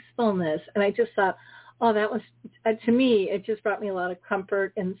peacefulness. And I just thought, Oh, that was, to me, it just brought me a lot of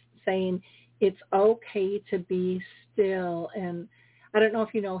comfort in saying it's okay to be still. And I don't know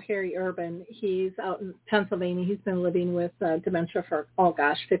if you know Harry Urban. He's out in Pennsylvania. He's been living with dementia for,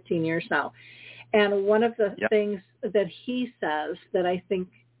 15 years now. And one of the things that he says that I think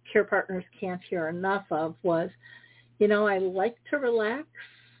care partners can't hear enough of was, I like to relax.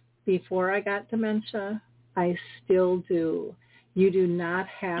 Before I got dementia, I still do. You do not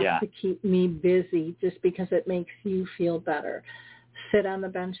have to keep me busy just because it makes you feel better. Sit on the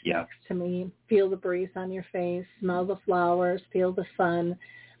bench next to me, feel the breeze on your face, smell the flowers, feel the sun,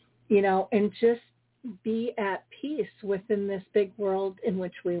 and just be at peace within this big world in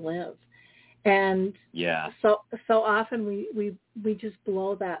which we live. And so often we just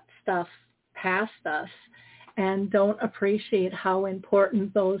blow that stuff past us and don't appreciate how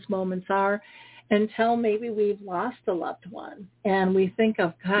important those moments are until maybe we've lost a loved one. And we think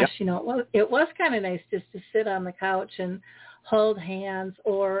of, gosh, it was kind of nice just to sit on the couch and hold hands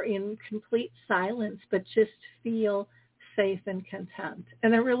or in complete silence, but just feel safe and content.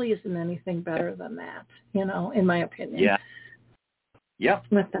 And there really isn't anything better than that, in my opinion. Yeah.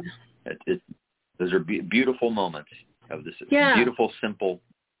 With that. Those are beautiful moments of this beautiful, simple.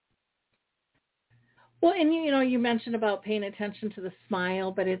 Well, and you mentioned about paying attention to the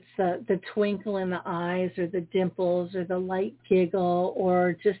smile, but it's the twinkle in the eyes or the dimples or the light giggle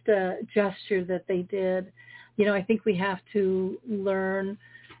or just a gesture that they did. I think we have to learn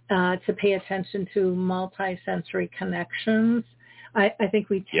to pay attention to multisensory connections. I think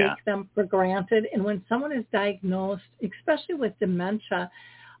we take them for granted. And when someone is diagnosed, especially with dementia,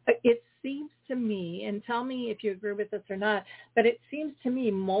 it seems to me, and tell me if you agree with this or not, but it seems to me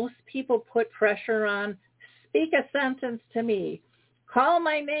most people put pressure on, speak a sentence to me, call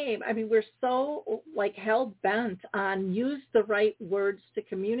my name. I mean, we're so hell-bent on use the right words to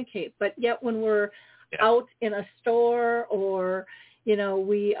communicate. But yet when we're out in a store or,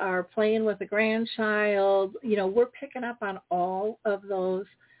 we are playing with a grandchild, we're picking up on all of those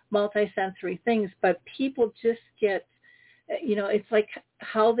multisensory things. But people just get, it's like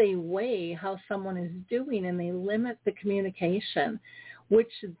how they weigh how someone is doing, and they limit the communication,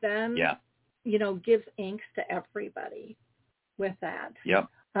 which then, gives angst to everybody with that. Yep.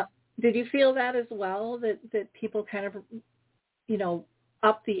 Did you feel that as well, that people kind of,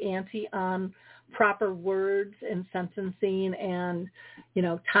 up the ante on proper words and sentencing and,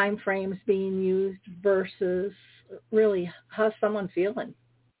 time frames being used versus really how's someone feeling?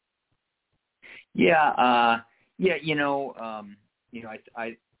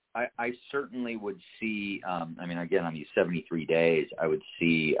 I certainly would see, again, on these 73 days, I would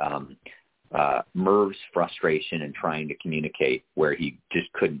see Merv's frustration in trying to communicate where he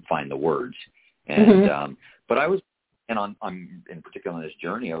just couldn't find the words. And, but I was, and in particular on this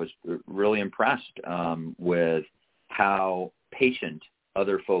journey, I was really impressed with how patient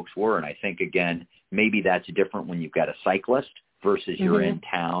other folks were. And I think, again, maybe that's different when you've got a cyclist versus you're in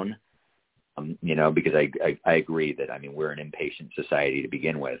town. Because I agree that, we're an impatient society to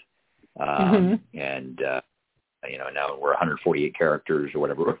begin with. And, now we're 148 characters or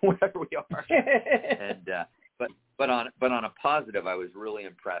whatever we are. And, but on a positive, I was really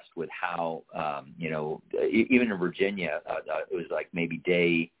impressed with how, even in Virginia, it was like maybe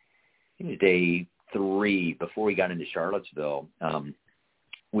day 3 before we got into Charlottesville,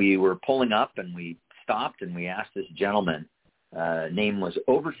 we were pulling up and we stopped and we asked this gentleman, name was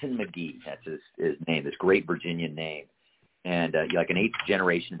Overton McGee. That's his name, this great Virginian name, and like an 8th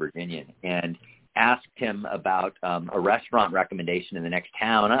generation Virginian, and asked him about a restaurant recommendation in the next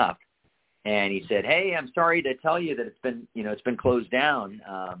town up. And he said, "Hey, I'm sorry to tell you that it's been closed down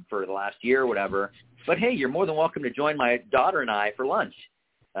for the last year or whatever. But hey, you're more than welcome to join my daughter and I for lunch.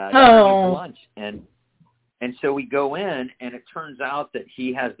 For lunch." And so we go in, and it turns out that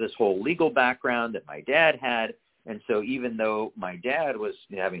he has this whole legal background that my dad had. And so even though my dad was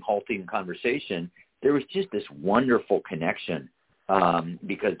having halting conversation, there was just this wonderful connection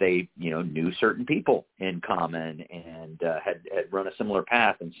because they, knew certain people in common and had run a similar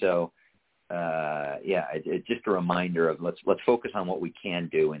path. And so, it's just a reminder of let's focus on what we can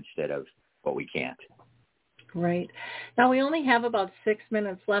do instead of what we can't. Right. Now, we only have about 6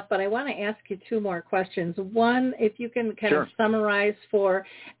 minutes left, but I want to ask you 2 more questions. One, if you can kind of summarize for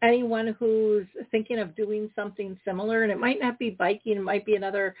anyone who's thinking of doing something similar, and it might not be biking, it might be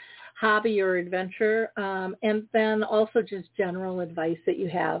another hobby or adventure, and then also just general advice that you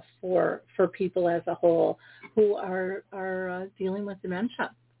have for people as a whole who are dealing with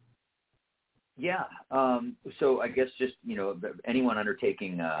dementia. Yeah. So I guess just, anyone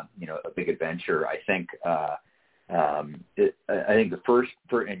undertaking, a big adventure, I think I think the first,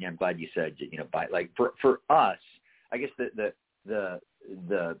 and I'm glad you said, for us, I guess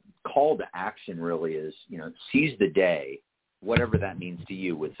the call to action really is, seize the day, whatever that means to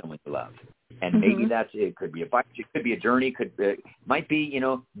you, with someone you love. And maybe it could be a bike, it could be a journey, it might be,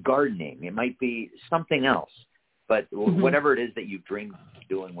 gardening, it might be something else. But whatever it is that you dream of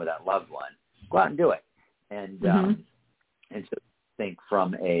doing with that loved one, go out and do it. And so I think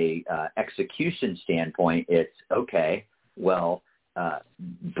from a execution standpoint, it's okay, well,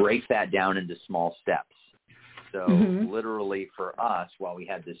 break that down into small steps. So literally for us, while we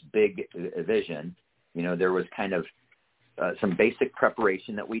had this big vision, there was kind of some basic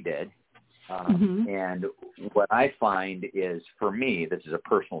preparation that we did. And what I find is, for me, this is a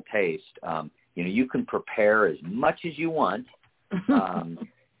personal taste, you can prepare as much as you want. And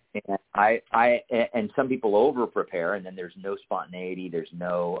and some people over prepare, and then there's no spontaneity. There's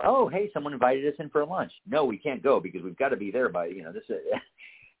no, oh, hey, someone invited us in for lunch. No, we can't go because we've got to be there by, this is,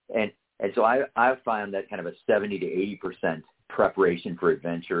 and so I found that kind of a 70 to 80% preparation for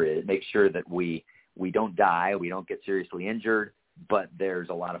adventure is make sure that we don't die, we don't get seriously injured, but there's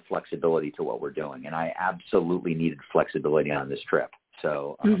a lot of flexibility to what we're doing. And I absolutely needed flexibility on this trip.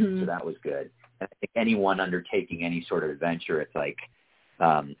 So that was good. I think anyone undertaking any sort of adventure, it's like,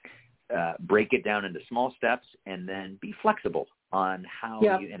 break it down into small steps and then be flexible on how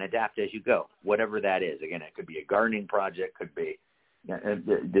you, and adapt as you go, whatever that is. Again, it could be a gardening project, could be,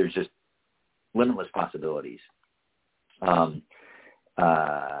 there's just limitless possibilities. I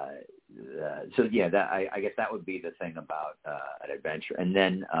guess that would be the thing about an adventure. And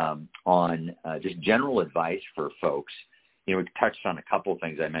then on just general advice for folks, we touched on a couple of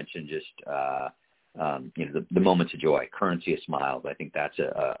things. I mentioned just the moments of joy, currency of smiles. I think that's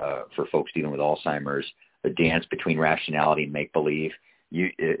for folks dealing with Alzheimer's, a dance between rationality and make believe.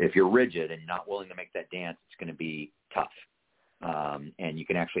 If you're rigid and not willing to make that dance, it's going to be tough. And you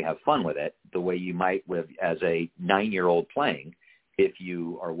can actually have fun with it the way you might with as a 9-year-old playing, if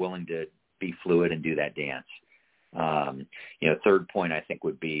you are willing to be fluid and do that dance. Third point I think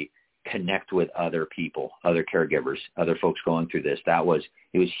would be connect with other people, other caregivers, other folks going through this. It was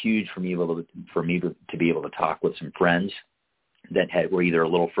huge for me to be able to talk with some friends that were either a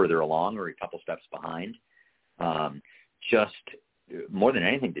little further along or a couple steps behind. Just more than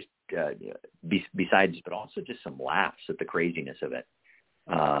anything, just besides, but also just some laughs at the craziness of it.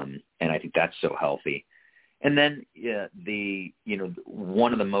 And I think that's so healthy. And then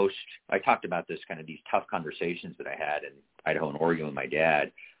one of the most, I talked about this kind of these tough conversations that I had in Idaho and Oregon with my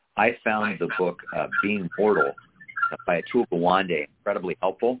dad. I found the book Being Mortal by Atul Gawande incredibly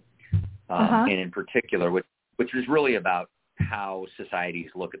helpful, and in particular, which is really about how societies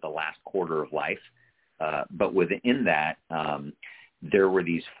look at the last quarter of life. But within that, there were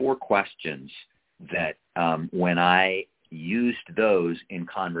these 4 questions that when I used those in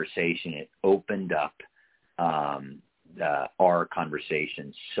conversation, it opened up our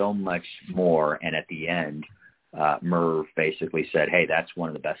conversation so much more. And at the end, Merv basically said, hey, that's one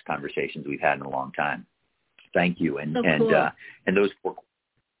of the best conversations we've had in a long time. Thank you. And those 4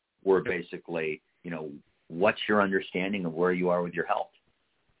 were basically, what's your understanding of where you are with your health?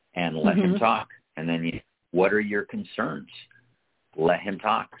 And let him talk. And then what are your concerns? Let him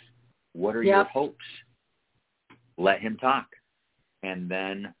talk. What are your hopes? Let him talk. And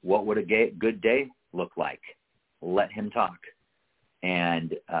then what would a good day look like? Let him talk.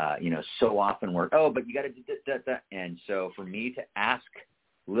 And, so often we're, but you got to do that. And so for me to ask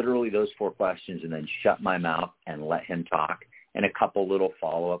literally those 4 questions and then shut my mouth and let him talk, and a couple little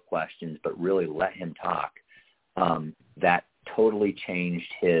follow-up questions, but really let him talk, that totally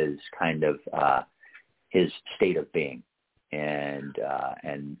changed his kind of his state of being, and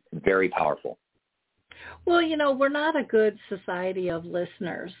very powerful. Well, we're not a good society of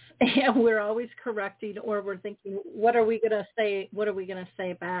listeners, and we're always correcting, or we're thinking, what are we going to say? What are we going to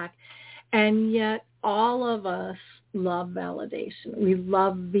say back? And yet all of us love validation. We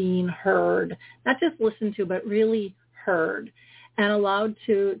love being heard, not just listened to, but really heard and allowed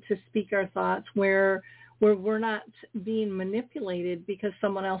to speak our thoughts where we're not being manipulated because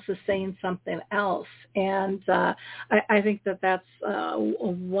someone else is saying something else. And I think that's a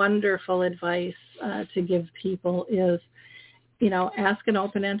wonderful advice to give people is, ask an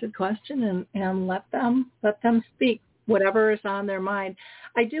open-ended question and let them speak whatever is on their mind.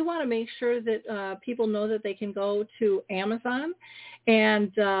 I do want to make sure that people know that they can go to Amazon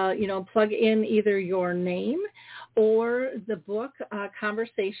and, plug in either your name or the book,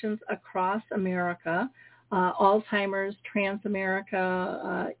 Conversations Across America, Alzheimer's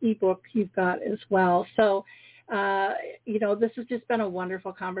Transamerica ebook you've got as well. So This has just been a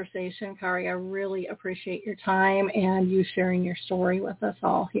wonderful conversation, Kari. I really appreciate your time and you sharing your story with us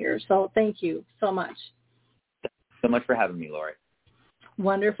all here. So thank you so much. Thanks so much for having me, Lori.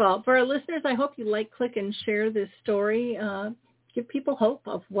 Wonderful. For our listeners, I hope you like, click, and share this story. Give people hope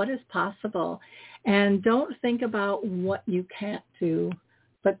of what is possible. And don't think about what you can't do,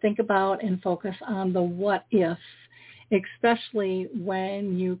 but think about and focus on the what if, especially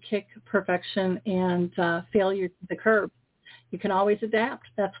when you kick perfection and failure to the curb. You can always adapt.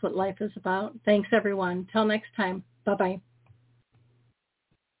 That's what life is about. Thanks, everyone. Till next time. Bye-bye.